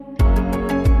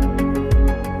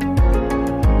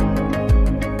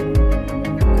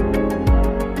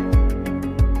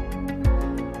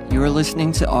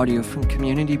listening to audio from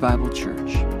Community Bible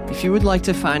Church. If you would like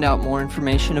to find out more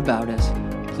information about us,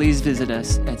 please visit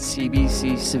us at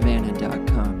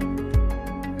cbcsavannah.com.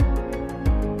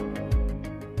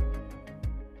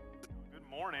 Good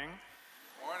morning.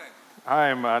 I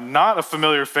am not a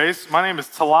familiar face. My name is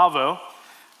Talavo.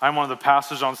 I'm one of the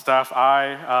pastors on staff.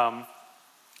 I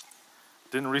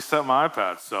didn't reset my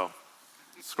iPad, so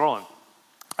scrolling.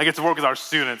 I get to work with our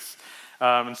students,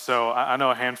 and so I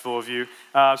know a handful of you.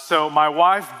 So my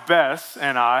wife, Bess,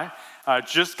 and I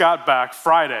just got back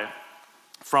Friday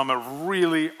from a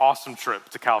really awesome trip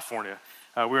to California.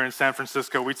 We were in San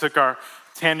Francisco. We took our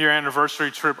 10-year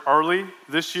anniversary trip early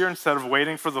this year instead of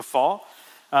waiting for the fall.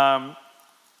 And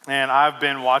I've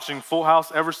been watching Full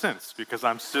House ever since because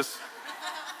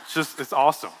it's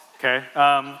awesome, okay?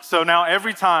 So now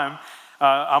every time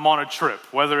I'm on a trip,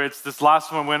 whether it's this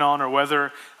last one went on or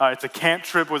whether it's a camp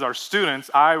trip with our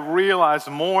students, I realize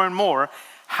more and more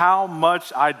how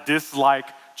much I dislike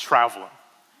traveling.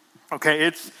 Okay,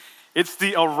 it's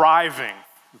the arriving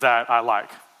that I like.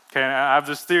 Okay, and I have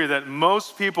this theory that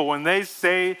most people, when they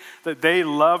say that they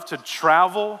love to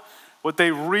travel, what they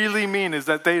really mean is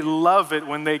that they love it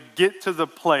when they get to the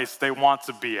place they want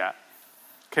to be at.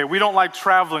 Okay, we don't like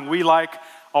traveling, we like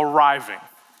arriving.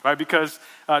 Right, because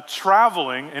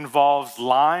traveling involves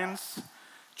lines,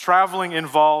 traveling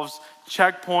involves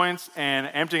checkpoints and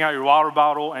emptying out your water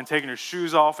bottle and taking your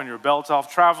shoes off and your belt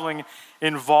off. Traveling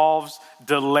involves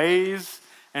delays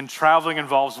and traveling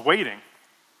involves waiting,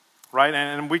 right?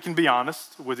 And we can be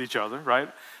honest with each other, right?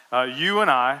 You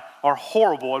and I are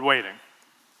horrible at waiting.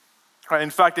 Right? In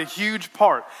fact, a huge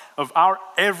part of our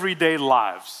everyday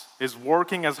lives is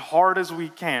working as hard as we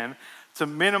can to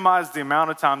minimize the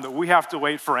amount of time that we have to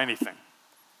wait for anything.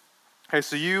 Okay,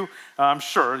 so I'm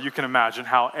sure you can imagine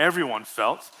how everyone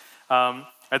felt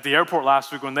at the airport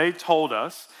last week when they told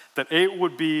us that it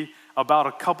would be about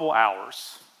a couple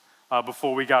hours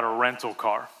before we got a rental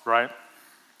car, right?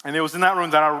 And it was in that room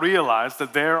that I realized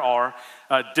that there are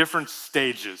different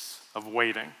stages of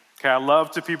waiting. Okay, I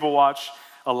love to people watch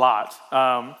a lot.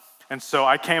 And so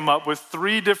I came up with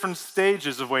 3 different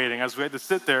stages of waiting as we had to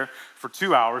sit there for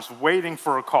 2 hours waiting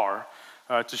for a car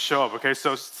to show up. Okay,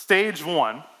 so stage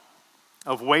 1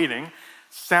 of waiting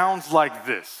sounds like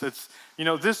this. It's,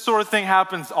 this sort of thing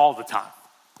happens all the time.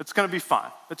 It's going to be fine.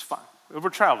 It's fine. We're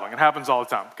traveling. It happens all the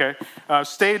time, okay?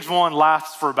 Stage 1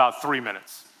 lasts for about 3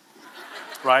 minutes,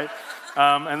 right?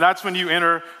 And that's when you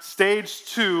enter stage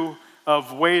 2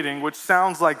 of waiting, which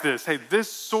sounds like this. Hey, this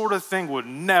sort of thing would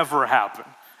never happen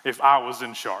if I was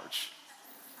in charge,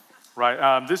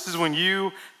 right? This is when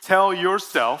you tell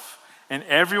yourself and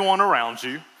everyone around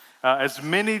you as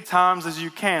many times as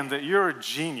you can that you're a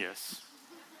genius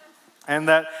and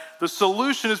that the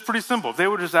solution is pretty simple. If they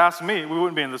would just ask me, we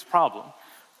wouldn't be in this problem,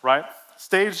 right?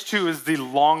 Stage 2 is the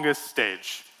longest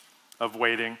stage of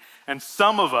waiting, and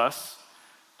some of us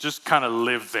just kind of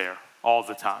live there all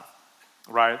the time,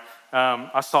 right?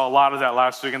 I saw a lot of that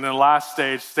last week, and then last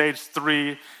stage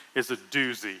 3, is a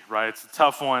doozy, right? It's a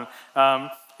tough one.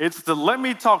 It's the let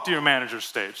me talk to your manager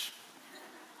stage.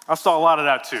 I saw a lot of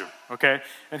that too, okay?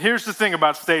 And here's the thing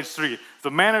about stage 3.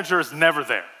 The manager is never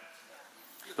there.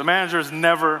 The manager is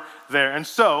never there. And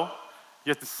so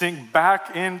you have to sink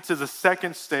back into the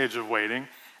second stage of waiting,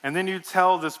 and then you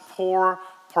tell this poor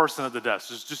person at the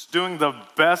desk, who's just doing the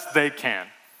best they can,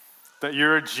 that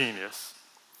you're a genius.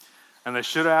 And they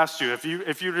should have asked you. If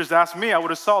you just asked me, I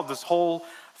would have solved this whole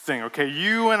thing, okay?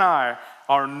 You and I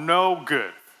are no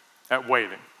good at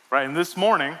waiting, right? And this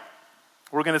morning,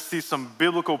 we're going to see some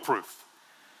biblical proof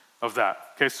of that,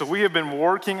 okay? So we have been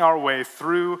working our way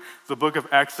through the book of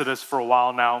Exodus for a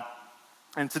while now,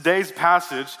 and today's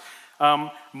passage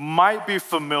might be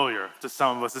familiar to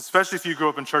some of us, especially if you grew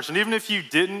up in church, and even if you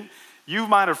didn't, you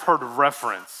might have heard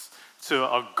reference to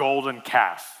a golden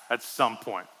calf at some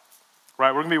point, right?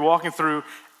 We're going to be walking through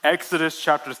Exodus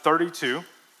chapter 32,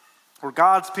 where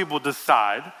God's people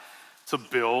decide to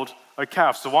build a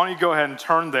calf. So why don't you go ahead and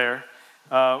turn there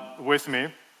with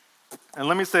me. And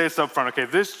let me say this up front, okay?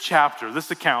 This chapter, this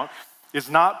account, is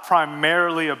not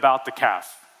primarily about the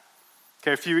calf.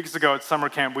 Okay, a few weeks ago at summer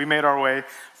camp, we made our way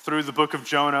through the book of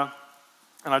Jonah,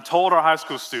 and I told our high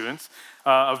school students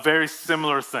a very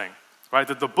similar thing, right?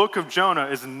 That the book of Jonah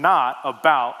is not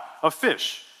about a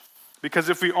fish. Because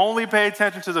if we only pay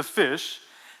attention to the fish,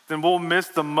 then we'll miss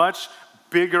the much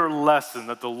bigger lesson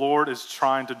that the Lord is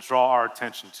trying to draw our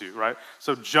attention to, right?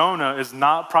 So Jonah is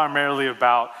not primarily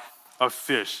about a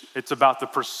fish. It's about the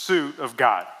pursuit of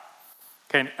God.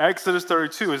 Okay, and Exodus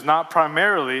 32 is not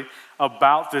primarily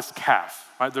about this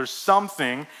calf, right? There's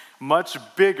something much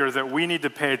bigger that we need to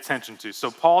pay attention to.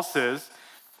 So Paul says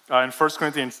in 1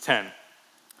 Corinthians 10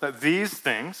 that these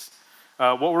things,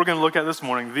 what we're going to look at this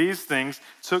morning, these things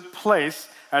took place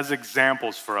as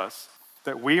examples for us,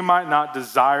 that we might not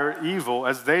desire evil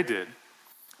as they did.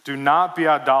 Do not be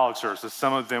idolaters, as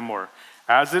some of them were.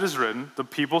 As it is written, the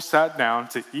people sat down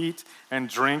to eat and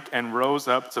drink and rose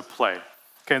up to play.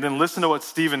 Okay, and then listen to what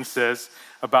Stephen says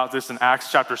about this in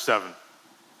Acts chapter 7.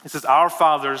 He says, our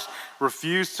fathers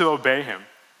refused to obey him.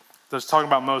 That's talking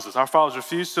about Moses. Our fathers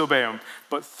refused to obey him,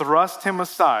 but thrust him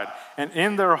aside. And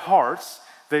in their hearts,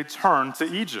 they turned to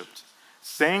Egypt,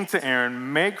 saying to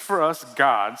Aaron, make for us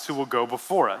gods who will go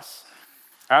before us.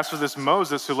 As for this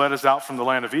Moses who led us out from the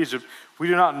land of Egypt, we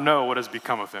do not know what has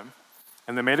become of him.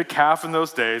 And they made a calf in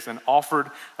those days and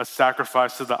offered a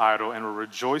sacrifice to the idol and were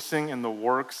rejoicing in the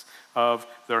works of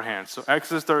their hands. So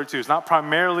Exodus 32 is not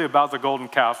primarily about the golden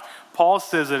calf. Paul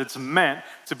says that it's meant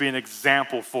to be an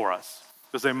example for us.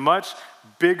 There's a much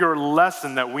bigger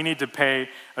lesson that we need to pay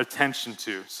attention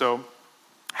to. So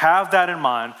have that in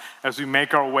mind as we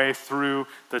make our way through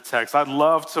the text. I'd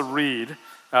love to read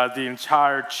the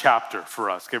entire chapter for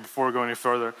us, okay, before we go any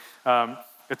further.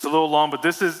 It's a little long, but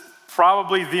this is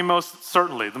probably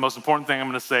certainly the most important thing I'm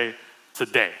going to say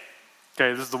today.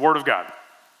 Okay, this is the word of God.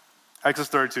 Exodus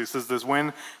 32 says this,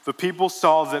 when the people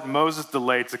saw that Moses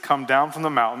delayed to come down from the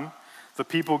mountain, the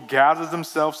people gathered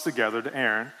themselves together to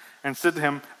Aaron and said to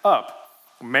him, up,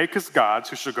 make us gods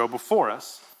who shall go before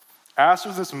us. As for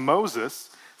this Moses,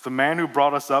 the man who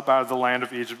brought us up out of the land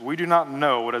of Egypt, we do not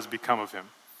know what has become of him.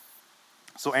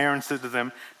 So Aaron said to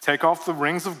them, take off the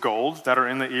rings of gold that are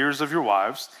in the ears of your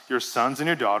wives, your sons and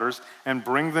your daughters, and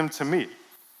bring them to me.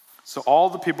 So all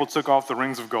the people took off the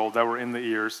rings of gold that were in the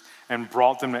ears and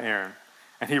brought them to Aaron.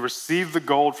 And he received the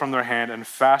gold from their hand and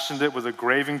fashioned it with a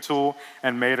graving tool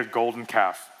and made a golden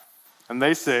calf. And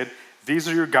they said, these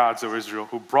are your gods, O Israel,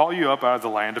 who brought you up out of the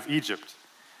land of Egypt.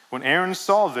 When Aaron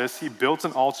saw this, he built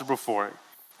an altar before it.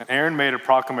 And Aaron made a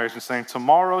proclamation saying,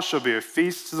 tomorrow shall be a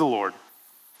feast to the Lord.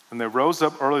 And they rose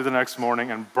up early the next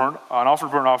morning and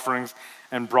offered burnt offerings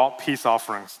and brought peace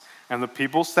offerings. And the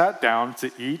people sat down to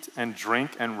eat and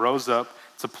drink and rose up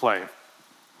to play.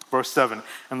 Verse 7,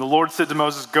 and the Lord said to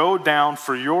Moses, go down,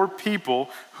 for your people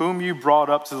whom you brought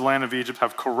up to the land of Egypt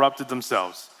have corrupted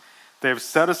themselves. They have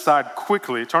turned aside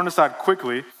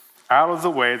quickly out of the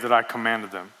way that I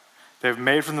commanded them. They have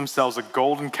made for themselves a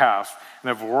golden calf and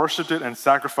have worshipped it and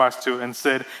sacrificed to it and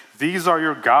said, these are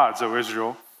your gods, O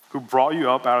Israel, who brought you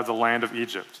up out of the land of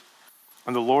Egypt.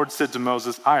 And the Lord said to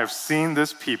Moses, I have seen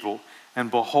this people,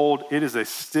 and behold, it is a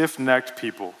stiff-necked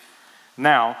people.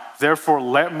 Now, therefore,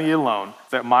 let me alone,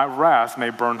 that my wrath may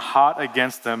burn hot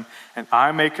against them, and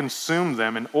I may consume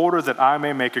them, in order that I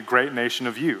may make a great nation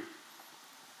of you.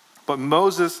 But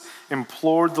Moses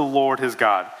implored the Lord his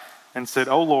God, and said,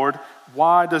 O Lord,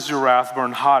 why does your wrath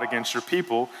burn hot against your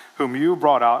people, whom you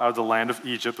brought out of the land of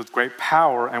Egypt with great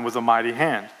power and with a mighty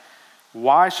hand?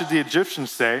 Why should the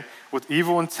Egyptians say, with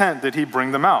evil intent did he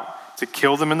bring them out, to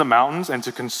kill them in the mountains and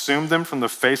to consume them from the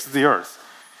face of the earth?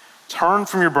 Turn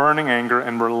from your burning anger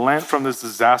and relent from this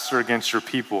disaster against your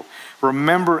people.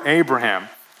 Remember Abraham,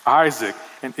 Isaac,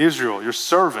 and Israel, your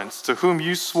servants, to whom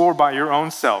you swore by your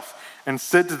own self, and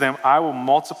said to them, I will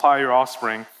multiply your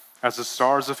offspring as the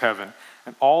stars of heaven,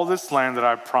 and all this land that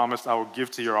I promised I will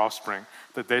give to your offspring,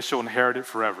 that they shall inherit it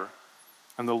forever.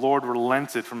 And the Lord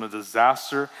relented from the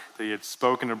disaster that he had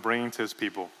spoken of bringing to his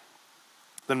people.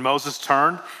 Then Moses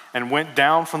turned and went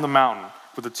down from the mountain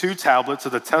with the 2 tablets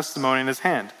of the testimony in his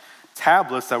hand,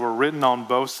 tablets that were written on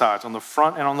both sides, on the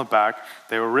front and on the back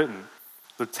they were written.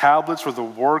 The tablets were the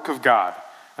work of God,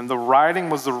 and the writing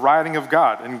was the writing of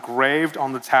God, engraved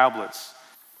on the tablets.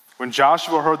 When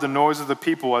Joshua heard the noise of the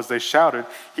people as they shouted,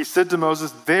 he said to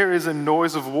Moses, there is a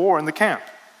noise of war in the camp.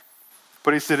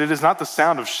 But he said, it is not the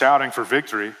sound of shouting for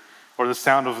victory or the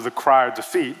sound of the cry of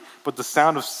defeat, but the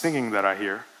sound of singing that I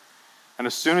hear. And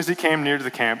as soon as he came near to the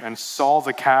camp and saw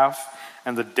the calf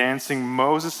and the dancing,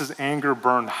 Moses' anger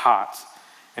burned hot,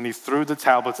 and he threw the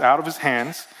tablets out of his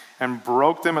hands and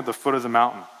broke them at the foot of the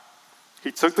mountain.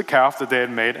 He took the calf that they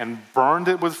had made and burned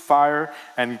it with fire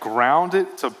and ground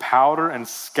it to powder and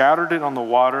scattered it on the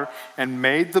water and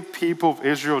made the people of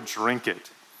Israel drink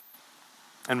it.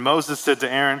 And Moses said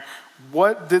to Aaron,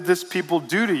 what did this people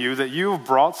do to you that you have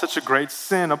brought such a great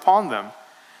sin upon them?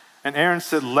 And Aaron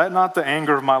said, let not the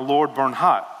anger of my Lord burn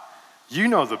hot. You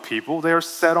know the people, they are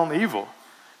set on evil.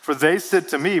 For they said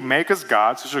to me, make us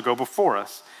gods who shall go before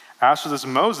us. As for this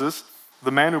Moses, the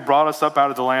man who brought us up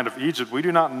out of the land of Egypt, we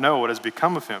do not know what has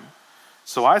become of him.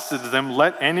 So I said to them,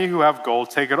 let any who have gold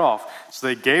take it off. So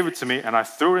they gave it to me, and I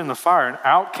threw it in the fire, and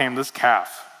out came this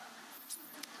calf.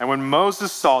 And when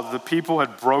Moses saw that the people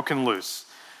had broken loose,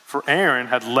 for Aaron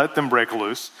had let them break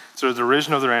loose to the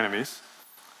derision of their enemies.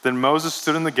 Then Moses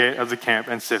stood in the gate of the camp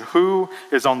and said, "Who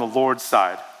is on the Lord's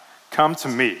side? Come to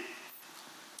me."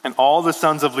 And all the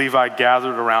sons of Levi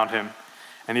gathered around him.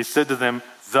 And he said to them,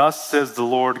 "Thus says the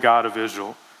Lord God of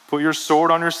Israel, put your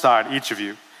sword on your side, each of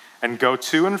you, and go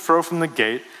to and fro from the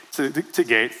gate to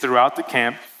gate throughout the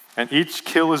camp, and each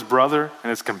kill his brother and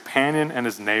his companion and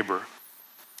his neighbor."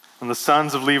 And the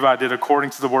sons of Levi did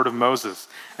according to the word of Moses.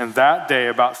 And that day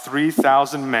about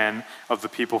 3,000 men of the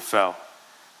people fell.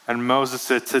 And Moses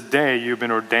said, "Today you have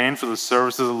been ordained for the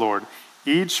service of the Lord,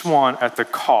 each one at the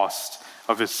cost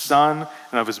of his son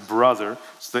and of his brother,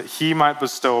 so that he might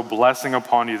bestow a blessing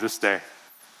upon you this day."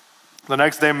 The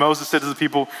next day Moses said to the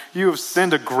people, "You have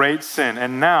sinned a great sin,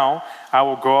 and now I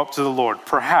will go up to the Lord.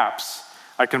 Perhaps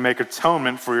I can make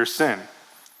atonement for your sin."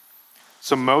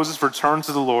 So Moses returned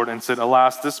to the Lord and said,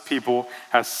 "Alas, this people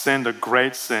has sinned a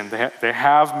great sin. They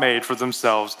have made for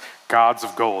themselves gods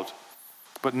of gold.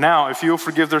 But now, if you will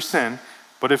forgive their sin,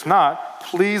 but if not,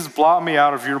 please blot me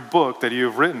out of your book that you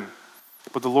have written."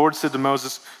 But the Lord said to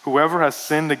Moses, "Whoever has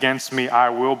sinned against me, I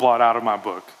will blot out of my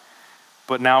book.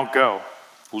 But now go,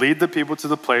 lead the people to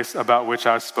the place about which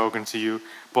I have spoken to you.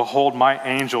 Behold, my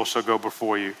angel shall go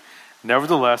before you.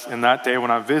 Nevertheless, in that day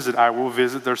when I will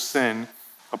visit their sin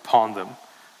upon them."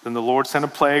 Then the Lord sent a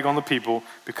plague on the people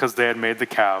because they had made the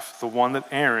calf, the one that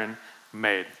Aaron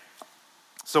made.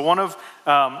 So one of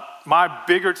my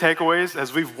bigger takeaways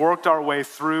as we've worked our way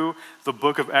through the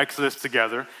book of Exodus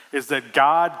together is that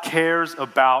God cares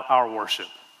about our worship.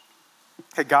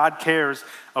 Okay, God cares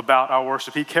about our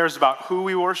worship. He cares about who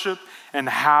we worship and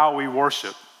how we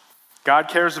worship. God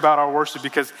cares about our worship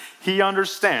because he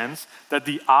understands that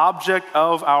the object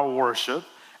of our worship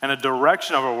and the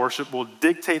direction of our worship will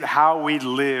dictate how we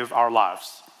live our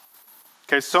lives.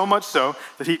 Okay, so much so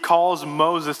that he calls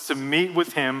Moses to meet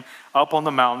with him up on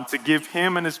the mountain to give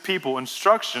him and his people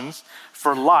instructions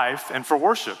for life and for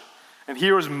worship. And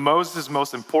here is Moses'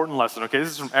 most important lesson. Okay,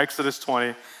 this is from Exodus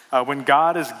 20, when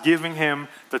God is giving him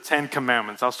the 10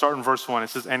 Commandments. I'll start in verse 1. It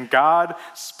says, "And God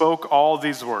spoke all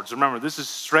these words." Remember, this is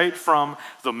straight from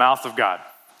the mouth of God.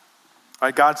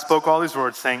 Right, God spoke all these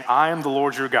words saying, "I am the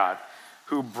Lord your God,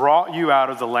 who brought you out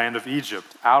of the land of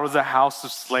Egypt, out of the house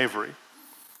of slavery.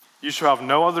 You shall have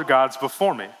no other gods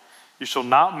before me. You shall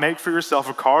not make for yourself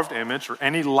a carved image or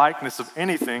any likeness of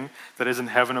anything that is in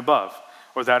heaven above,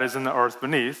 or that is in the earth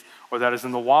beneath, or that is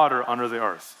in the water under the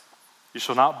earth. You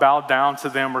shall not bow down to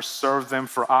them or serve them,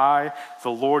 for I, the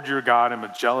Lord your God, am a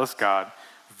jealous God,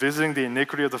 visiting the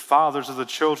iniquity of the fathers of the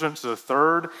children to the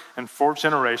third and fourth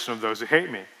generation of those who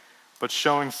hate me, but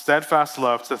showing steadfast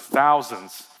love to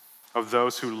thousands of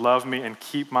those who love me and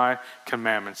keep my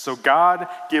commandments." So God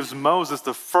gives Moses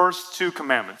the first 2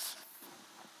 commandments.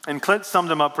 And Clint summed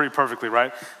them up pretty perfectly,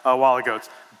 right? A while ago. It's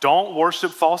don't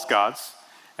worship false gods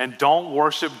and don't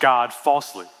worship God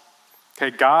falsely.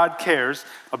 Okay, God cares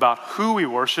about who we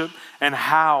worship and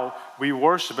how we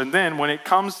worship. And then when it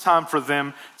comes time for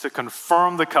them to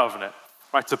confirm the covenant,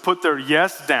 right, to put their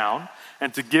yes down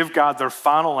and to give God their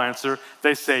final answer,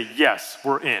 they say, "Yes,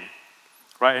 we're in."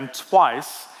 Right? And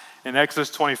twice in Exodus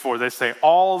 24, they say,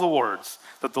 "All the words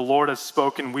that the Lord has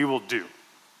spoken, we will do."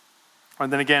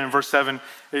 And then again in verse 7,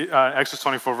 Exodus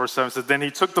 24, verse 7 says, "Then he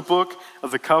took the book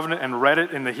of the covenant and read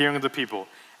it in the hearing of the people.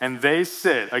 And they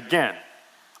said, again,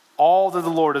 all that the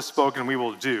Lord has spoken, we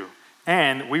will do,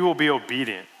 and we will be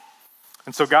obedient."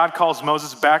 And so God calls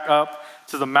Moses back up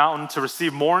to the mountain to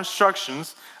receive more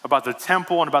instructions about the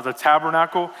temple and about the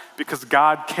tabernacle because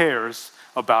God cares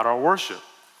about our worship.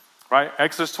 Right?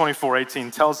 Exodus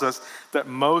 24:18 tells us that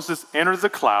Moses entered the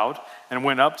cloud and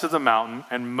went up to the mountain,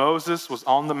 and Moses was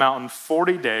on the mountain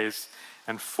 40 days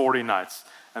and 40 nights.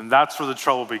 And that's where the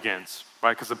trouble begins,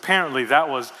 right? Because apparently that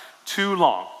was too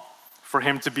long for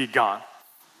him to be gone.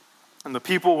 And the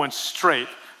people went straight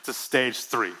to stage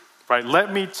 3, right? "Let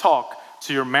me talk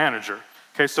to your manager."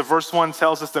 Okay, so verse 1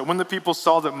 tells us that when the people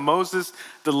saw that Moses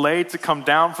delayed to come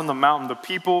down from the mountain, the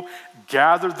people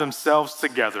gathered themselves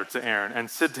together to Aaron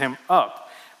and said to him, "Up,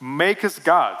 make us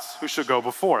gods who shall go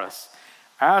before us.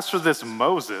 As for this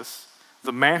Moses,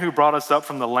 the man who brought us up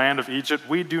from the land of Egypt,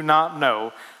 we do not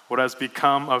know what has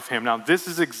become of him." Now, this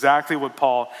is exactly what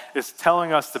Paul is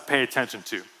telling us to pay attention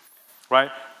to,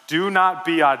 right? Do not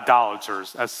be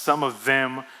idolaters as some of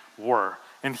them were.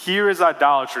 And here is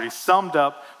idolatry summed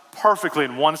up perfectly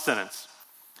in one sentence: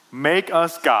 make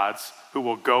us gods who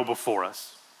will go before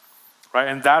us, right?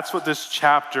 And that's what this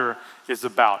chapter is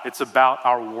about. It's about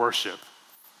our worship.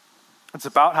 It's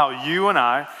about how you and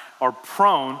I are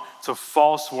prone to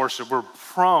false worship. We're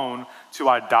prone to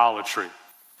idolatry.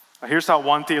 Here's how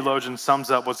one theologian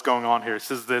sums up what's going on here. It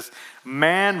says this: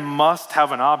 man must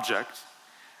have an object,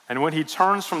 and when he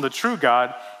turns from the true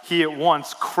God, he at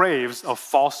once craves a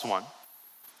false one.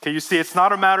 Okay, you see, it's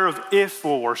not a matter of if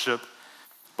we'll worship,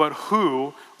 but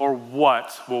who or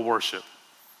what will worship,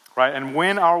 right? And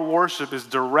when our worship is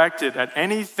directed at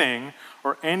anything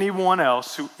or anyone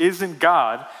else who isn't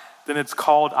God, then it's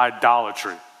called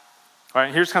idolatry. All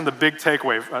right, here's kind of the big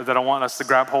takeaway that I want us to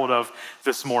grab hold of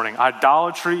this morning.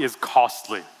 Idolatry is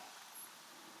costly.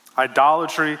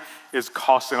 Idolatry is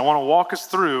costly. And I want to walk us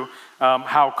through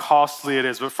how costly it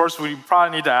is. But first, we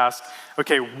probably need to ask,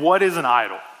 okay, what is an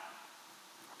idol?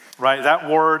 Right, that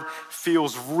word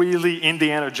feels really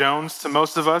Indiana Jones to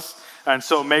most of us, and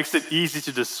so it makes it easy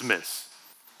to dismiss.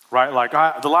 Right, like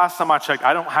the last time I checked,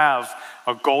 I don't have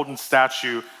a golden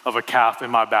statue of a calf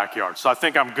in my backyard, so I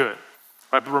think I'm good.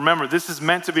 Right, but remember, this is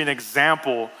meant to be an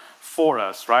example for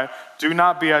us, right? Do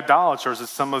not be idolaters as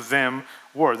some of them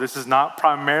were. This is not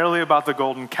primarily about the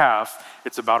golden calf.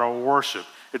 It's about our worship.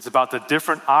 It's about the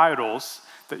different idols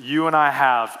that you and I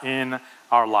have in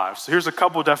our lives. So here's a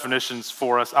couple definitions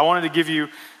for us. I wanted to give you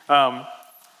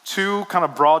two kind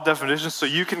of broad definitions so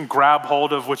you can grab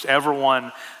hold of whichever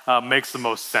one makes the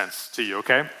most sense to you,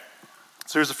 okay?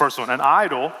 So here's the first one. An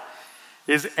idol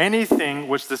is anything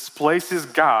which displaces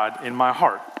God in my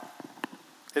heart.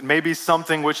 It may be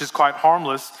something which is quite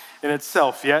harmless in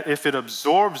itself, yet if it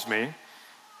absorbs me,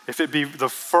 if it be the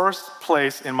first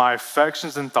place in my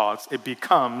affections and thoughts, it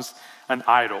becomes an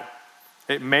idol.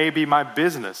 It may be my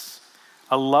business,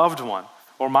 a loved one,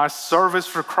 or my service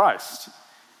for Christ.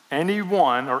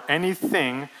 Anyone or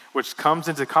anything which comes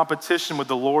into competition with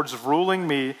the Lord's ruling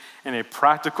me in a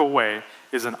practical way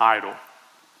is an idol.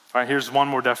 All right, here's one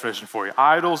more definition for you.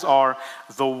 Idols are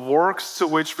the works to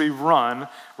which we run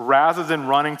rather than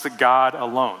running to God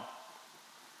alone.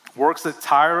 Works that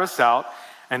tire us out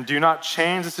and do not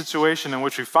change the situation in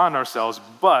which we find ourselves,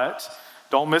 but,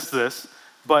 don't miss this,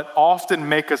 but often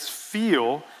make us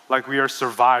feel like we are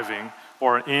surviving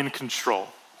or in control.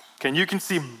 Okay, and you can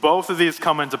see both of these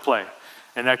come into play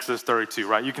in Exodus 32,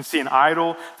 right? You can see an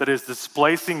idol that is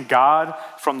displacing God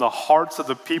from the hearts of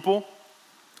the people,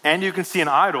 and you can see an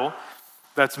idol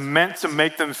that's meant to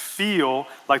make them feel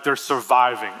like they're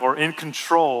surviving or in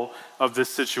control of this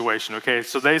situation, okay?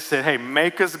 So they said, hey,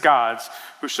 make us gods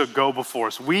who shall go before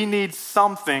us. We need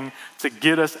something to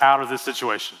get us out of this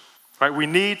situation, right? We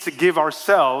need to give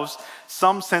ourselves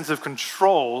some sense of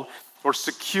control or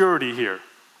security here.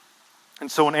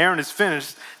 And so when Aaron is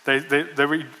finished, they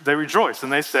rejoice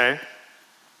and they say,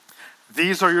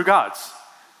 these are your gods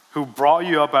who brought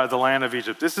you up out of the land of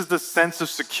Egypt. This is the sense of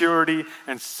security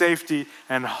and safety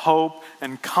and hope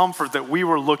and comfort that we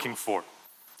were looking for.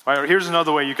 All right, here's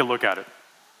another way you can look at it.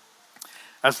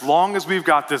 As long as we've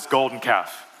got this golden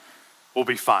calf, we'll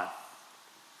be fine.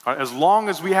 All right, as long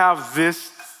as we have this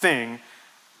thing,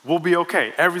 we'll be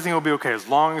okay. Everything will be okay as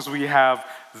long as we have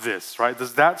this, right?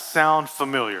 Does that sound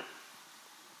familiar?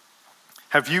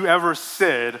 Have you ever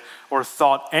said or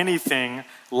thought anything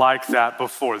like that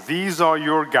before? These are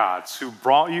your gods who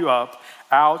brought you up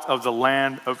out of the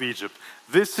land of Egypt.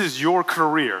 This is your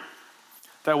career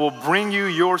that will bring you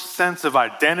your sense of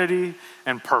identity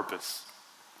and purpose.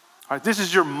 All right, this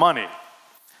is your money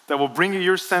that will bring you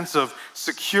your sense of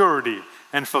security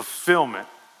and fulfillment.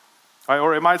 All right,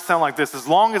 or it might sound like this: as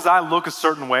long as I look a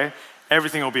certain way,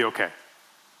 everything will be okay.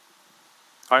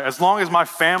 All right, as long as my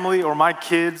family or my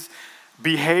kids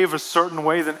behave a certain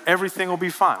way, then everything will be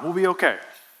fine. We'll be okay.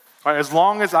 All right, as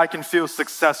long as I can feel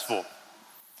successful,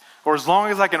 or as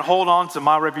long as I can hold on to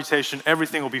my reputation,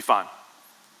 everything will be fine.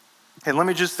 And let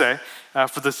me just say,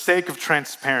 for the sake of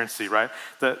transparency, right,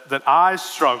 that I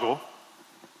struggle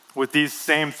with these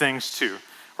same things too,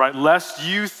 right? Lest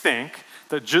you think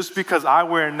that just because I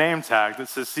wear a name tag that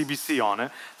says CBC on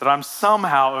it, that I'm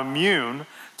somehow immune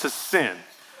to sin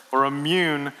or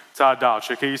immune to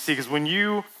idolatry. Okay, you see, because when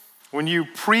you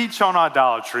preach on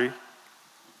idolatry,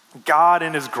 God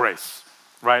in his grace,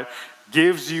 right,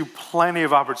 gives you plenty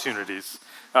of opportunities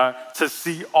to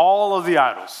see all of the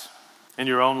idols in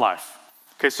your own life.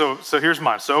 Okay, so here's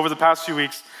mine. So over the past few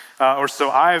weeks or so,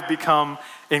 I have become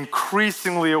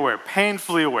increasingly aware,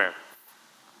 painfully aware,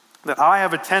 that I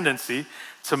have a tendency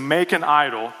to make an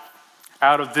idol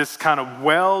out of this kind of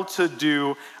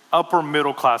well-to-do upper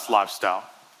middle class lifestyle.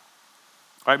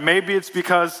 Right? Maybe it's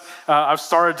because I've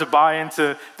started to buy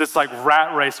into this like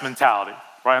rat race mentality.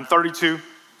 Right? I'm 32.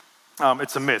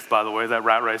 It's a myth, by the way, that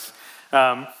rat race.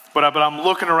 But I'm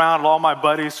looking around at all my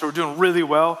buddies who are doing really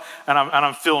well, and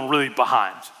I'm feeling really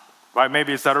behind. Right?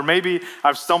 Maybe it's that, or maybe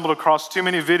I've stumbled across too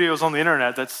many videos on the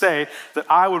internet that say that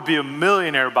I would be a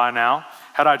millionaire by now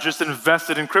had I just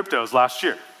invested in cryptos last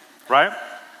year, right?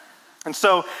 And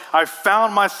so I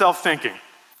found myself thinking,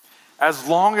 as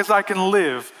long as I can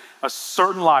live a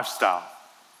certain lifestyle,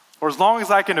 or as long as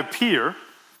I can appear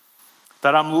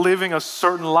that I'm living a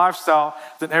certain lifestyle,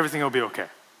 then everything will be okay,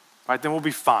 right? Then we'll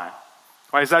be fine,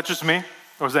 right? Is that just me,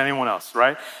 or is that anyone else,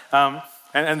 right?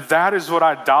 And that is what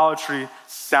idolatry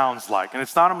sounds like. And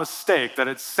it's not a mistake that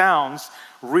it sounds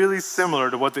really similar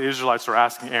to what the Israelites were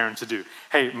asking Aaron to do.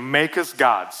 Hey, make us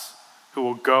gods who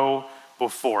will go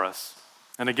before us.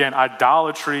 And again,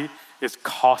 idolatry is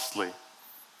costly. All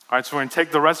right, so we're going to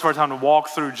take the rest of our time to walk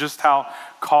through just how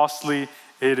costly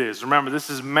it is. Remember, this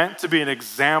is meant to be an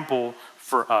example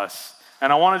for us.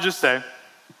 And I want to just say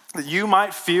that you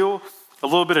might feel a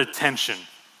little bit of tension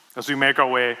as we make our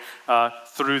way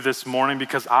through this morning,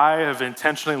 because I have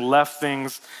intentionally left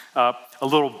things a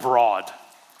little broad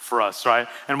for us, right?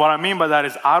 And what I mean by that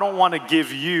is I don't want to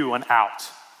give you an out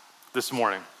this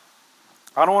morning.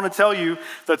 I don't want to tell you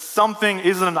that something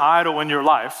isn't an idol in your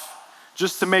life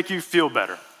just to make you feel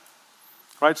better,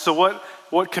 right? So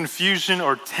what confusion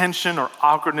or tension or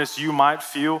awkwardness you might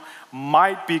feel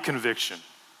might be conviction.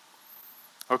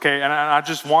 Okay, and I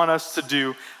just want us to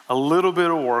do a little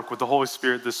bit of work with the Holy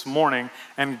Spirit this morning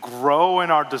and grow in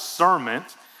our discernment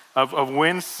of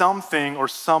when something or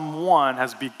someone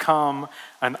has become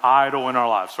an idol in our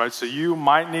lives, right? So you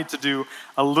might need to do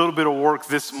a little bit of work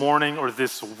this morning or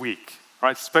this week,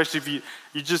 right? Especially if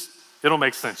you just, it'll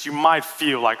make sense. You might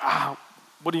feel like,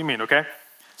 what do you mean, okay?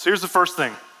 So here's the first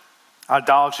thing.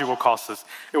 Idolatry will cost us.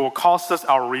 It will cost us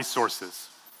our resources.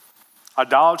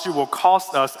 Idolatry will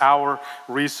cost us our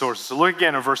resources. So look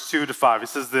again in verse 2-5. It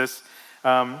says this,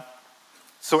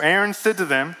 so Aaron said to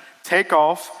them, take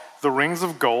off the rings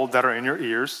of gold that are in your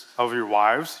ears of your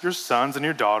wives, your sons, and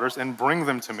your daughters, and bring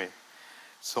them to me.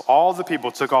 So all the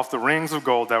people took off the rings of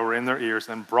gold that were in their ears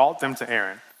and brought them to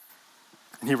Aaron.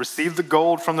 And he received the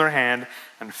gold from their hand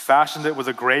and fashioned it with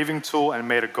a graving tool and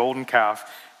made a golden calf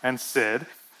and said,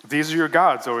 these are your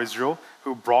gods, O Israel,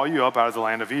 who brought you up out of the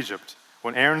land of Egypt.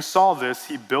 When Aaron saw this,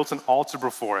 he built an altar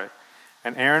before it.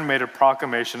 And Aaron made a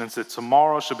proclamation and said,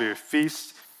 tomorrow shall be a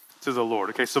feast to the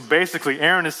Lord. Okay, so basically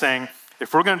Aaron is saying,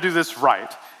 if we're going to do this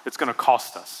right, it's going to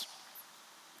cost us.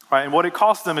 Right? And what it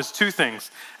cost them is two things.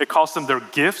 It cost them their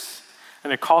gifts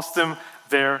and it cost them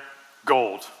their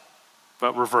gold.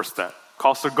 But reverse that.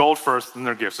 Cost their gold first, then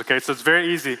their gifts. Okay, so it's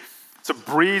very easy to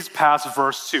breeze past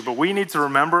verse 2. But we need to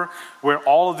remember where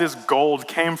all of this gold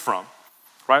came from,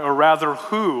 right? Or rather,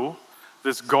 who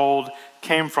this gold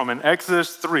came from. In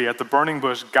Exodus 3, at the burning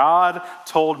bush, God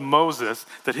told Moses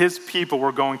that his people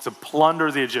were going to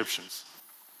plunder the Egyptians.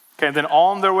 Okay, and then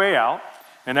on their way out,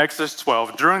 in Exodus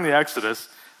 12, during the Exodus,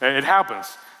 it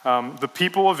happens. The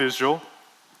people of Israel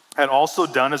had also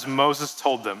done as Moses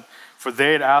told them, for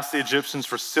they had asked the Egyptians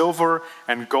for silver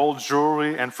and gold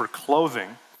jewelry and for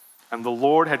clothing. And the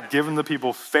Lord had given the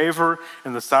people favor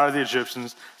in the sight of the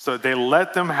Egyptians, so they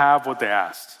let them have what they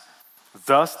asked.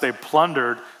 Thus they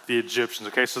plundered the Egyptians.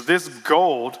 Okay, so this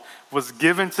gold was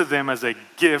given to them as a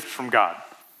gift from God.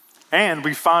 And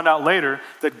we found out later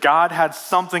that God had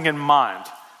something in mind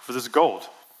for this gold.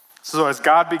 So as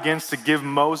God begins to give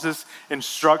Moses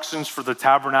instructions for the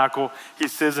tabernacle, he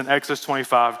says in Exodus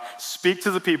 25, speak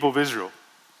to the people of Israel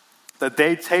that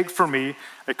they take for me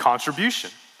a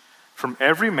contribution. From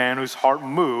every man whose heart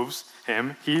moves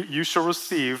him, you shall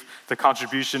receive the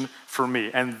contribution from me.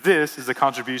 And this is the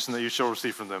contribution that you shall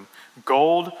receive from them: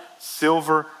 gold,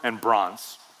 silver, and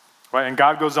bronze. Right? And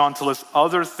God goes on to list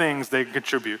other things they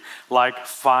contribute, like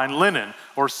fine linen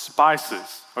or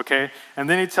spices. Okay? And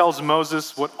then he tells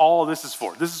Moses what all of this is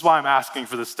for. This is why I'm asking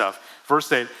for this stuff.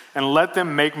 Verse 8, and let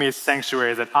them make me a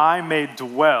sanctuary that I may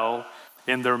dwell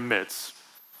in their midst.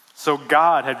 So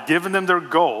God had given them their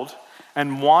gold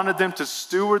and wanted them to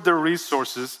steward their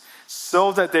resources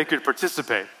so that they could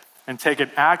participate and take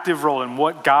an active role in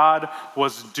what God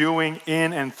was doing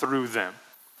in and through them.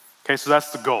 Okay, so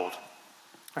that's the gold.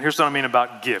 Here's what I mean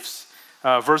about gifts.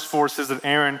 Verse 4 says that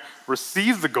Aaron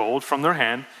received the gold from their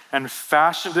hand and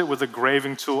fashioned it with a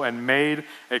graving tool and made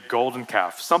a golden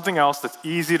calf. Something else that's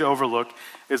easy to overlook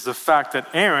is the fact that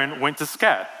Aaron went to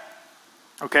SCAD.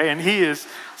 Okay, and he is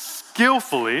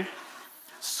skillfully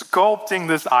sculpting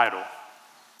this idol.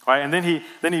 Right? And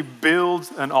then he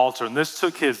builds an altar. And this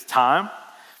took his time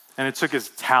and it took his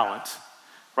talent.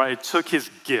 Right? It took his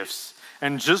gifts.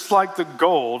 And just like the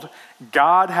gold,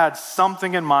 God had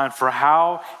something in mind for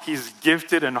how he's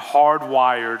gifted and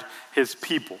hardwired his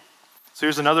people. So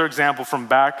here's another example from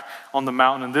back on the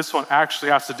mountain, and this one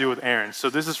actually has to do with Aaron. So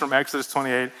this is from Exodus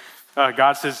 28.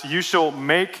 God says, you shall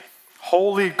make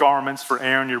holy garments for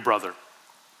Aaron your brother.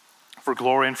 for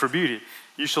glory and for beauty.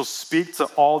 You shall speak to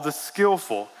all the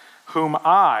skillful, whom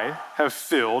I have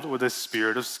filled with a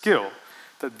spirit of skill,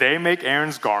 that they make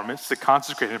Aaron's garments to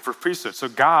consecrate him for priesthood. So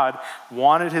God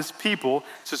wanted his people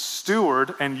to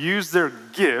steward and use their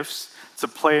gifts to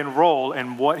play a role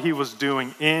in what he was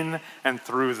doing in and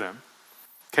through them.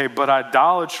 Okay, but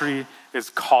idolatry is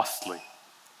costly,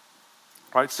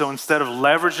 right? So instead of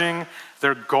leveraging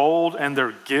their gold and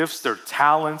their gifts, their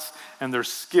talents and their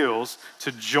skills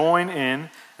to join in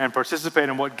and participate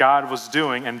in what God was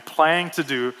doing and planning to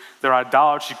do, their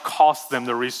idolatry cost them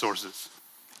their resources.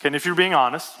 Okay, and if you're being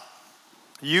honest,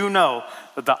 you know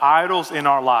that the idols in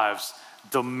our lives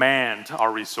demand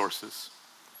our resources,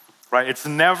 right? It's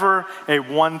never a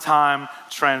one-time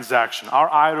transaction.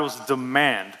 Our idols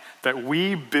demand that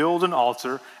we build an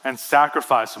altar and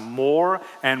sacrifice more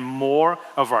and more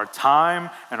of our time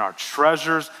and our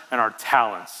treasures and our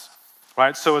talents,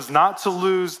 right? So as not to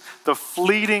lose the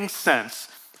fleeting sense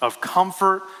of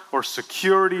comfort or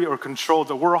security or control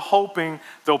that we're hoping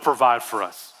they'll provide for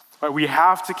us, right? We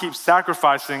have to keep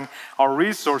sacrificing our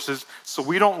resources so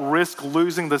we don't risk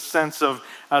losing the sense of,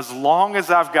 as long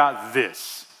as I've got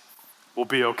this, we'll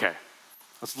be okay.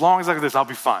 As long as I got this, I'll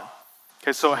be fine.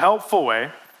 Okay, so a helpful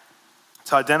way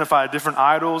to identify different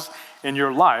idols in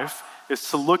your life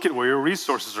is to look at where your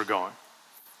resources are going,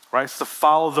 right? It's to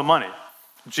follow the money.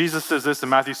 Jesus says this in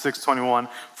Matthew 6:21,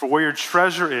 for where your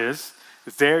treasure is,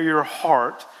 there your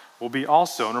heart will be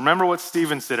also. And remember what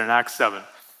Stephen said in Acts 7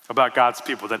 about God's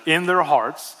people, that in their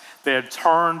hearts, they had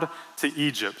turned to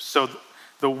Egypt. So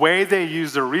the way they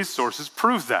used their resources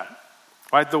proved that,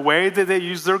 right? The way that they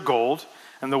used their gold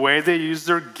and the way they used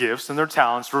their gifts and their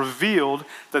talents revealed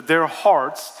that their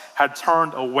hearts had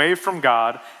turned away from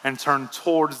God and turned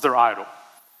towards their idol.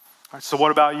 Right, so what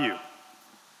about you?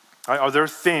 Right, are there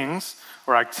things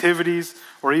or activities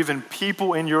or even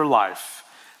people in your life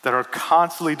that are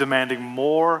constantly demanding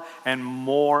more and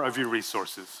more of your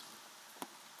resources?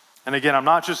 And again, I'm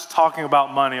not just talking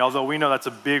about money, although we know that's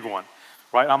a big one,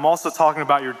 right? I'm also talking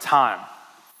about your time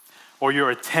or your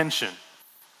attention.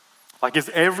 Like, is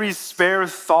every spare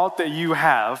thought that you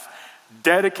have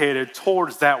dedicated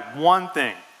towards that one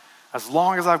thing? As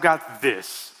long as I've got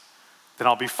this, then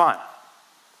I'll be fine.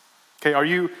 Okay, are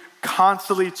you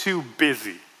constantly too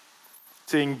busy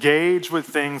to engage with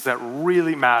things that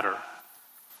really matter?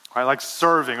 Right, like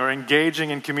serving or engaging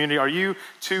in community. Are you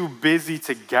too busy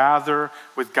to gather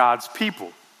with God's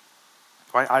people?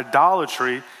 Right,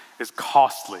 idolatry is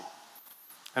costly.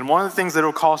 And one of the things that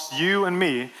will cost you and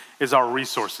me is our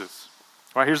resources.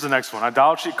 Right, here's the next one.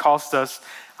 Idolatry costs us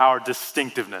our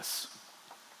distinctiveness.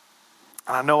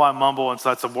 And I know I mumble, and so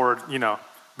that's a word,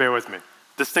 bear with me.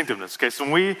 Distinctiveness. Okay, so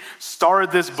when we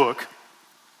started this book,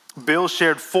 Bill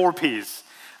shared 4 P's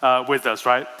with us,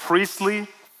 right? Priestly,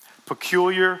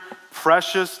 peculiar,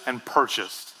 precious, and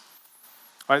purchased.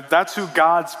 Right? That's who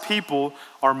God's people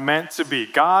are meant to be.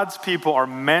 God's people are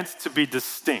meant to be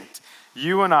distinct.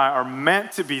 You and I are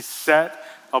meant to be set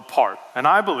apart. And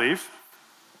I believe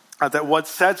that what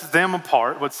sets them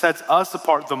apart, what sets us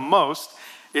apart the most,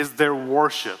 is their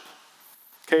worship.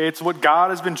 Okay, it's what God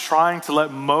has been trying to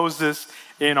let Moses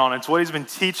in on. It's what he's been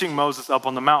teaching Moses up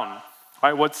on the mountain.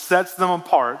 Right? What sets them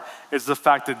apart is the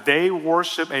fact that they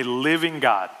worship a living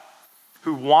God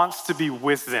who wants to be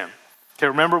with them. Okay,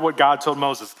 remember what God told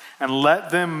Moses, and let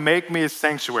them make me a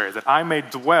sanctuary that I may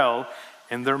dwell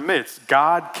in their midst.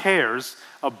 God cares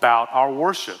about our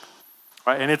worship,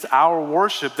 right? And it's our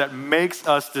worship that makes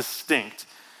us distinct.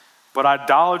 But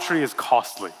idolatry is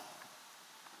costly.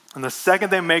 And the second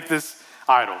they make this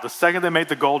idol, the second they make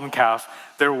the golden calf,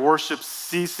 their worship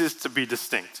ceases to be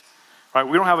distinct, right?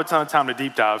 We don't have a ton of time to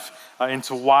deep dive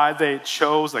into why they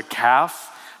chose a calf,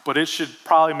 but it should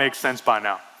probably make sense by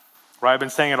now, right? I've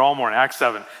been saying it all morning, Acts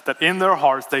 7, that in their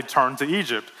hearts they turned to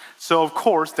Egypt. So of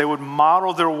course they would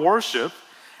model their worship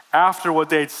after what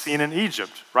they'd seen in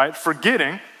Egypt, right?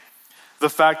 Forgetting the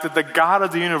fact that the God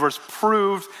of the universe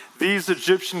proved these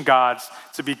Egyptian gods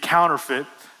to be counterfeit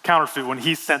when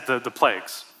he sent the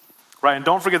plagues, right? And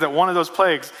don't forget that one of those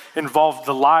plagues involved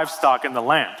the livestock in the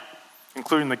land,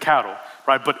 including the cattle,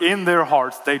 right? But in their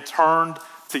hearts, they turned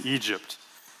to Egypt.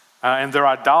 And their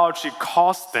idolatry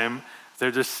cost them their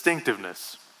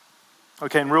distinctiveness.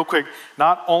 Okay, and real quick,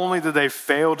 not only did they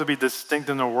fail to be distinct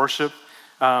in their worship,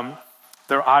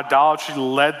 their idolatry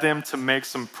led them to make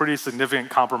some pretty significant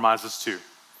compromises too.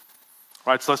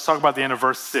 Right, so let's talk about the end of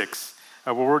verse 6,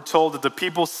 where we're told that the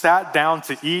people sat down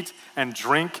to eat and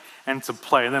drink and to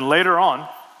play. And then later on,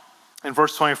 in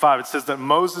verse 25, it says that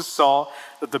Moses saw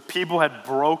that the people had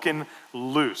broken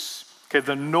loose. Okay,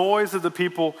 the noise that the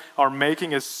people are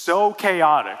making is so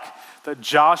chaotic that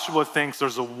Joshua thinks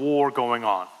there's a war going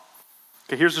on.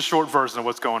 Okay, here's a short version of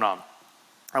what's going on.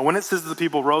 And when it says that the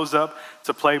people rose up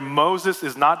to play, Moses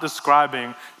is not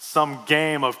describing some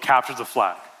game of capture the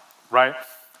flag, right?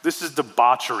 This is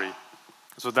debauchery.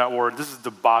 So that word, this is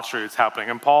debauchery that's happening.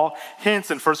 And Paul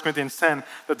hints in 1 Corinthians 10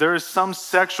 that there is some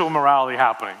sexual morality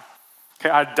happening. Okay,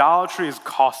 idolatry is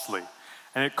costly,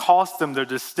 and it costs them their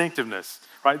distinctiveness,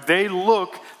 right? They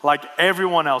look like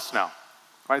everyone else now,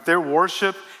 right? Their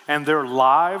worship and their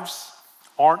lives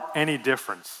aren't any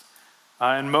different.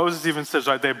 And Moses even says,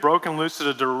 right, they've broken loose to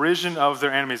the derision of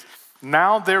their enemies.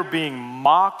 Now they're being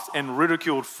mocked and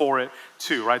ridiculed for it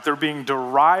too, right? They're being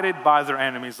derided by their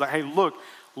enemies. Like, hey,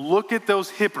 look at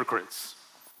those hypocrites,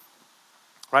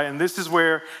 right? And this is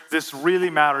where this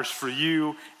really matters for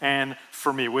you and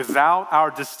for me. Without our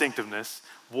distinctiveness,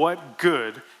 what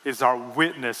good is our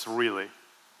witness really?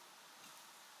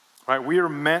 Right? We are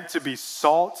meant to be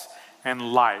salt and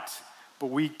light,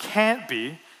 but we can't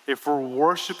be if we're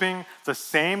worshiping the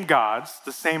same gods,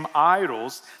 the same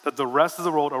idols that the rest of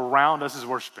the world around us is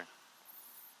worshiping,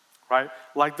 right?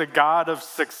 Like the God of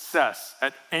success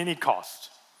at any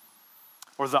cost,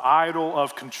 or the idol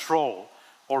of control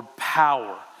or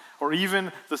power, or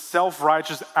even the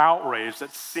self-righteous outrage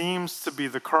that seems to be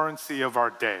the currency of our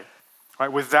day,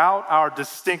 right? Without our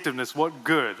distinctiveness, what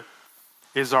good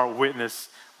is our witness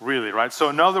really, right? So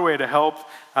another way to help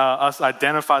us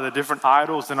identify the different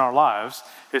idols in our lives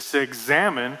is to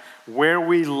examine where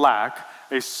we lack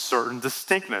a certain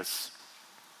distinctness,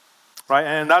 right?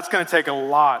 And that's going to take a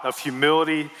lot of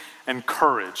humility and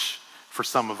courage for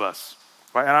some of us,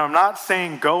 right? And I'm not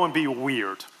saying go and be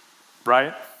weird,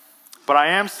 right? But I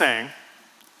am saying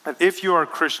that if you are a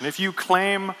Christian, if you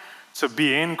claim to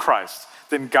be in Christ,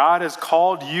 then God has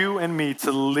called you and me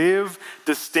to live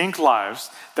distinct lives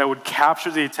that would capture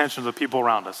the attention of the people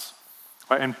around us,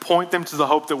 right? And point them to the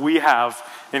hope that we have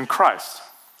in Christ.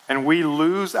 And we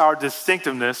lose our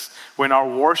distinctiveness when our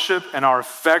worship and our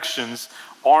affections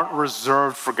aren't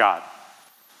reserved for God.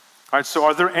 All right, so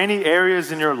are there any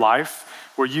areas in your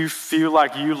life where you feel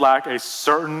like you lack a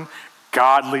certain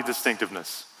godly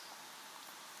distinctiveness?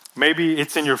 Maybe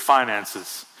it's in your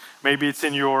finances. Maybe it's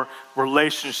in your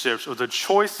relationships or the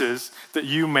choices that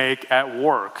you make at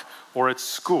work or at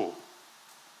school.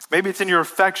 Maybe it's in your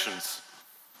affections,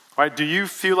 right? Do you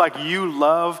feel like you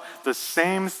love the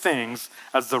same things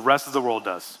as the rest of the world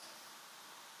does?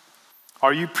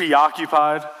 Are you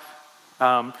preoccupied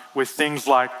with things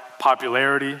like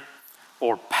popularity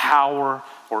or power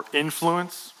or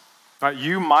influence? Right?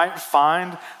 You might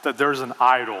find that there's an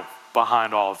idol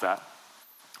behind all of that.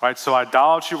 Right? So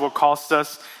idolatry will cost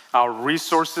us our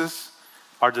resources,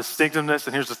 our distinctiveness,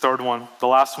 and here's the third one, the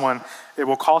last one, it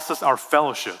will cost us our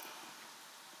fellowship.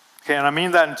 Okay, and I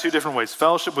mean that in two different ways,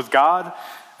 fellowship with God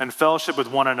and fellowship with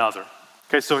one another.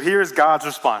 Okay, so here's God's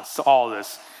response to all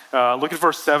this. Look at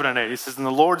verse 7 and 8. He says, and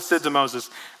the Lord said to Moses,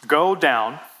 go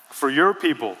down, for your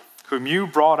people, whom you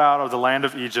brought out of the land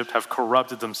of Egypt, have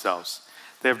corrupted themselves.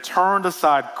 They have turned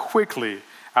aside quickly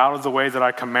out of the way that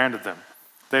I commanded them.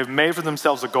 They have made for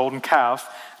themselves a golden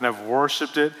calf and have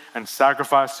worshipped it and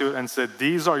sacrificed to it and said,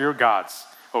 these are your gods,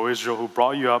 O Israel, who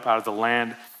brought you up out of the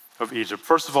land of Egypt.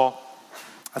 First of all,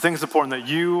 I think it's important that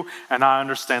you and I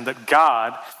understand that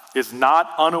God is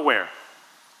not unaware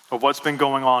of what's been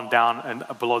going on down and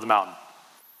below the mountain,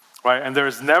 right? And there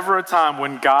is never a time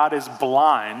when God is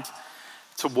blind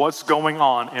to what's going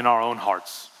on in our own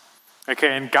hearts. Okay,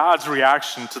 and God's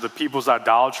reaction to the people's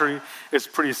idolatry is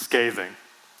pretty scathing.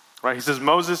 Right? He says,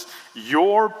 Moses,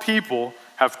 your people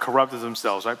have corrupted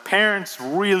themselves. Right? Parents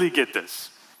really get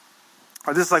this.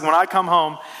 Right? This is like when I come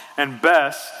home and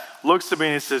Bess looks at me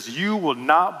and says, you will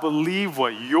not believe what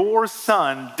your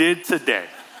son did today.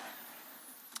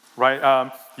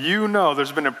 Right? You know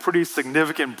there's been a pretty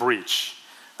significant breach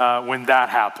when that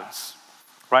happens.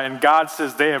 Right? And God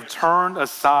says they have turned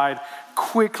aside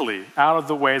quickly out of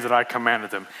the way that I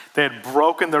commanded them. They had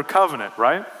broken their covenant,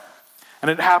 right? And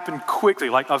it happened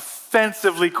quickly, like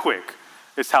offensively quick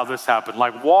is how this happened.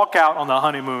 Like walk out on the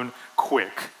honeymoon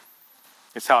quick.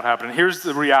 It's how it happened. And here's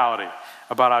the reality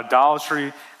about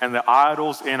idolatry and the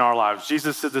idols in our lives.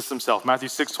 Jesus said this himself, Matthew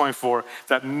 6:24,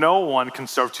 that no one can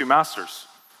serve two masters.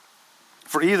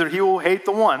 For either he will hate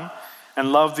the one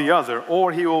and love the other,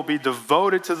 or he will be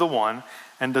devoted to the one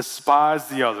and despise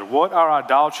the other. What our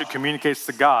idolatry communicates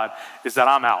to God is that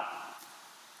I'm out.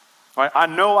 Right? I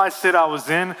know I said I was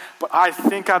in, but I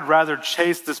think I'd rather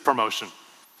chase this promotion.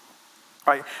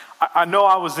 Right? I know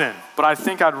I was in, but I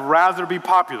think I'd rather be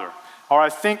popular, or I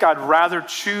think I'd rather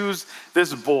choose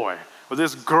this boy or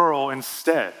this girl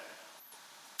instead.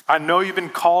 I know you've been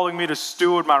calling me to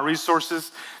steward my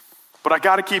resources, but I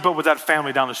got to keep up with that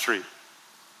family down the street,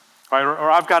 right? Or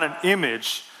I've got an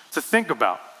image to think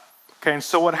about, okay? And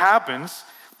so what happens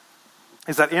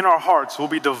is that in our hearts, we'll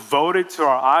be devoted to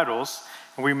our idols,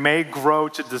 and we may grow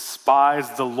to despise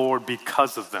the Lord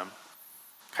because of them.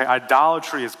 Okay,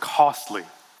 idolatry is costly.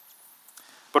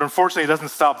 But unfortunately, it doesn't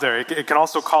stop there. It can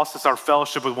also cost us our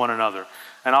fellowship with one another.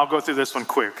 And I'll go through this one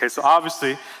quick. Okay, so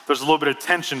obviously, there's a little bit of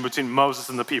tension between Moses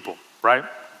and the people, right?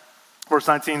 Verse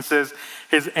 19 says,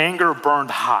 his anger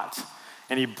burned hot,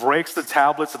 and he breaks the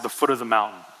tablets at the foot of the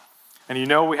mountain. And you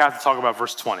know we have to talk about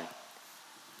verse 20.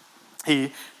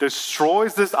 He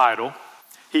destroys this idol.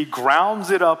 He grounds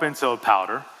it up into a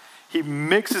powder. He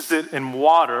mixes it in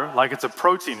water like it's a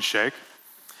protein shake.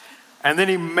 And then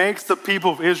he makes the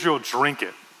people of Israel drink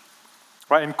it,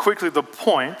 right? And quickly, the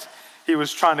point he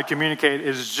was trying to communicate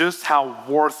is just how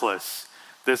worthless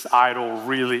this idol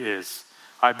really is,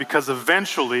 right? Because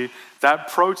eventually, that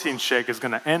protein shake is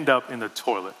going to end up in the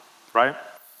toilet, right?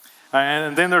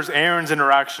 And then there's Aaron's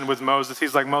interaction with Moses.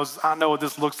 He's like, Moses, I know what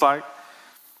this looks like,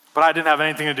 but I didn't have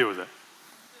anything to do with it.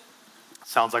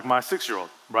 Sounds like my 6-year-old,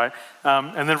 right?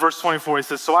 And then verse 24, he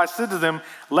says, so I said to them,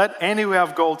 let any who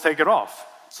have gold take it off.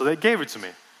 So they gave it to me,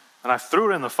 and I threw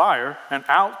it in the fire, and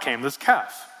out came this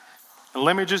calf. And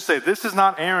let me just say, this is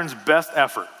not Aaron's best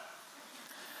effort,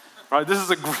 right? This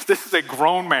is a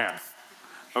grown man,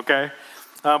 okay?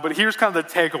 But here's kind of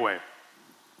the takeaway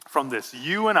from this.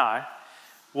 You and I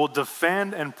will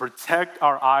defend and protect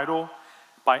our idol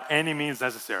by any means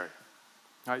necessary.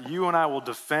 You and I will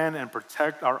defend and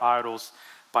protect our idols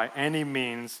by any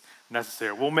means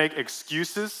necessary. We'll make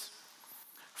excuses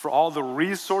for all the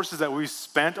resources that we've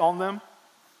spent on them,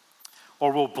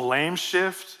 or we'll blame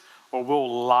shift, or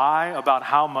we'll lie about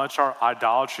how much our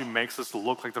idolatry makes us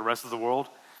look like the rest of the world.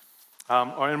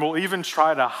 And we'll even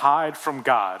try to hide from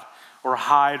God or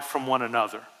hide from one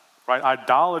another, right?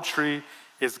 Idolatry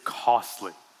is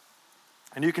costly.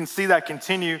 And you can see that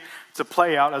continue to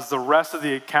play out as the rest of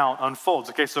the account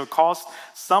unfolds. Okay, so it cost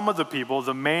some of the people,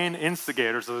 the main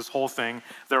instigators of this whole thing,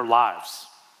 their lives.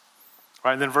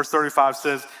 Right, and then verse 35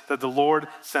 says that the Lord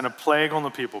sent a plague on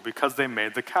the people because they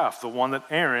made the calf, the one that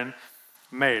Aaron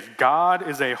made. God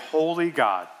is a holy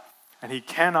God, and he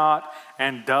cannot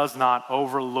and does not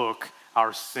overlook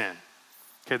our sin.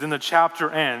 Okay, then the chapter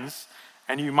ends,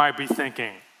 and you might be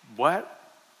thinking, what?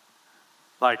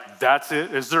 Like, that's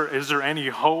it? Is there any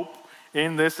hope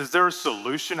in this? Is there a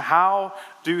solution? How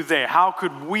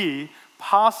could we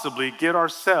possibly get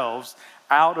ourselves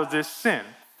out of this sin?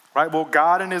 Right? Well,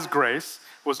 God in his grace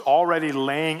was already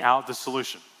laying out the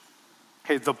solution.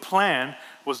 Okay, the plan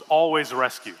was always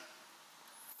rescue.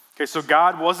 Okay, so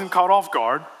God wasn't caught off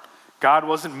guard. God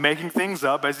wasn't making things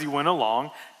up as he went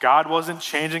along. God wasn't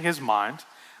changing his mind.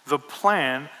 The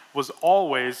plan was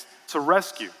always to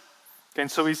rescue. Okay,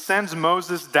 and so he sends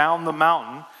Moses down the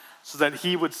mountain so that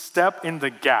he would step in the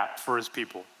gap for his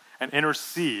people and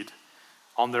intercede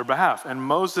on their behalf. And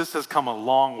Moses has come a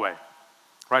long way.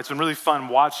 Right, it's been really fun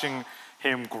watching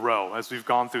him grow as we've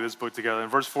gone through this book together. And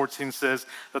verse 14 says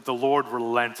that the Lord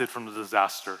relented from the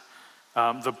disaster.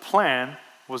 The plan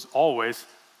was always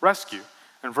rescue.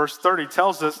 And verse 30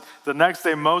 tells us the next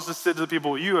day Moses said to the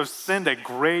people, you have sinned a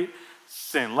great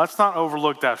sin. Let's not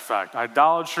overlook that fact.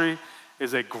 Idolatry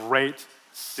is a great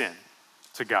sin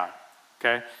to God,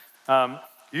 okay?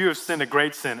 You have sinned a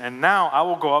great sin, and now I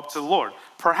will go up to the Lord.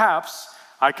 Perhaps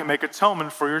I can make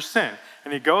atonement for your sin.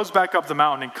 And he goes back up the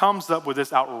mountain and comes up with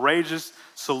this outrageous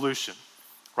solution,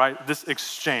 right? This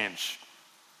exchange.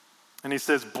 And he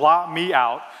says, blot me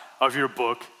out of your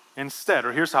book instead.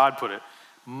 Or here's how I'd put it.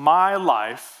 My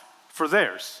life for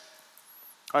theirs.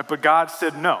 Right? But God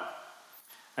said no.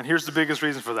 And here's the biggest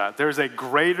reason for that. There's a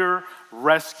greater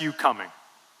rescue coming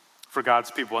for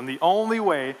God's people. And the only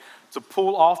way to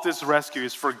pull off this rescue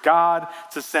is for God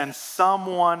to send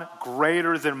someone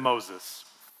greater than Moses.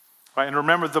 Right? And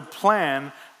remember, the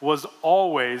plan was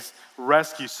always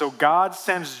rescue. So God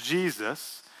sends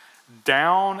Jesus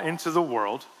down into the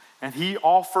world, and he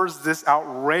offers this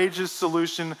outrageous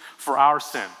solution for our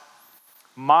sin.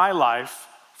 My life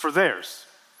for theirs.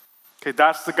 Okay,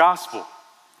 that's the gospel.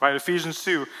 Right? Ephesians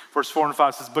 2, verse 4 and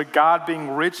 5 says, but God,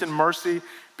 being rich in mercy,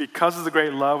 because of the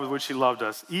great love with which he loved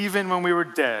us, even when we were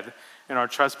dead in our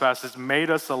trespasses, made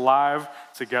us alive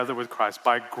together with Christ.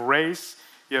 By grace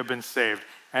you have been saved.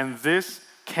 And this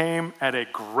came at a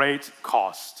great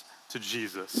cost to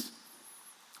Jesus,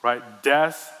 right?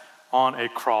 Death on a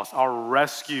cross. Our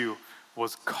rescue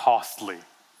was costly.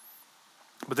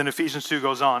 But then Ephesians 2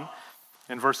 goes on.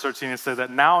 In verse 13, it says that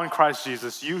now in Christ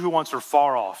Jesus, you who once were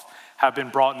far off have been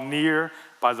brought near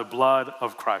by the blood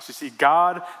of Christ. You see,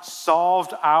 God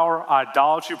solved our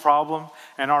idolatry problem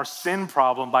and our sin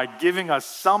problem by giving us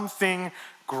something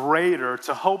greater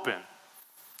to hope in.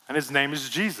 And his name is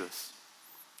Jesus.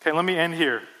 Okay, let me end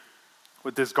here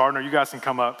with this. Gardner, you guys can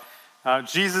come up.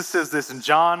 Jesus says this in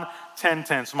John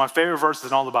 10:10. So my favorite verse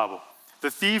in all the Bible.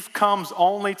 The thief comes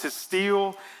only to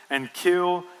steal and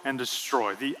kill and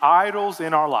destroy. The idols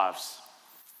in our lives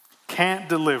can't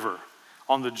deliver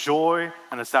on the joy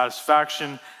and the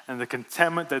satisfaction and the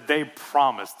contentment that they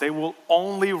promise. They will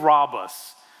only rob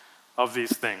us of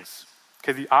these things.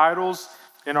 Okay, the idols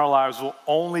in our lives will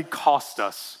only cost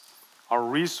us our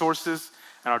resources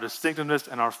and our distinctiveness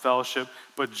and our fellowship.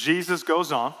 But Jesus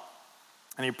goes on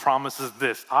and he promises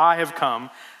this: I have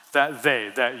come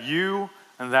that you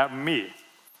and that me,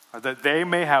 that they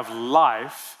may have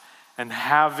life and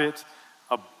have it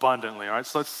abundantly. All right,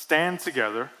 so let's stand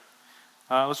together.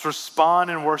 Let's respond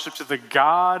in worship to the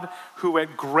God who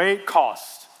at great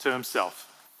cost to himself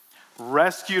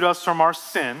rescued us from our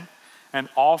sin and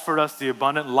offered us the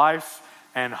abundant life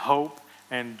and hope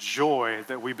and joy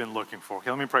that we've been looking for. Okay,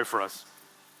 let me pray for us.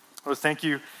 Lord, thank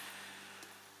you,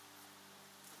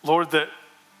 Lord, that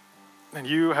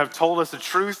you have told us the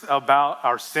truth about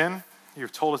our sin.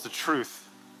 You've told us the truth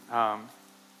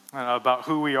about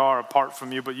who we are apart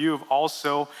from you, but you have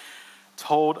also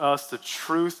told us the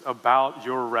truth about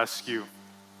your rescue.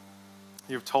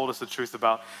 You've told us the truth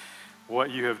about what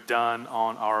you have done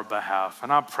on our behalf.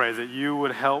 And I pray that you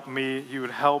would help me, you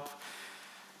would help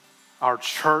our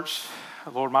church,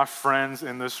 Lord, my friends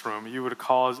in this room. You would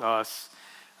cause us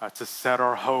to set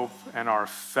our hope and our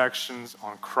affections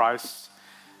on Christ.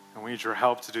 And we need your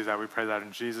help to do that. We pray that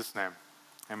in Jesus' name.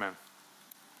 Amen.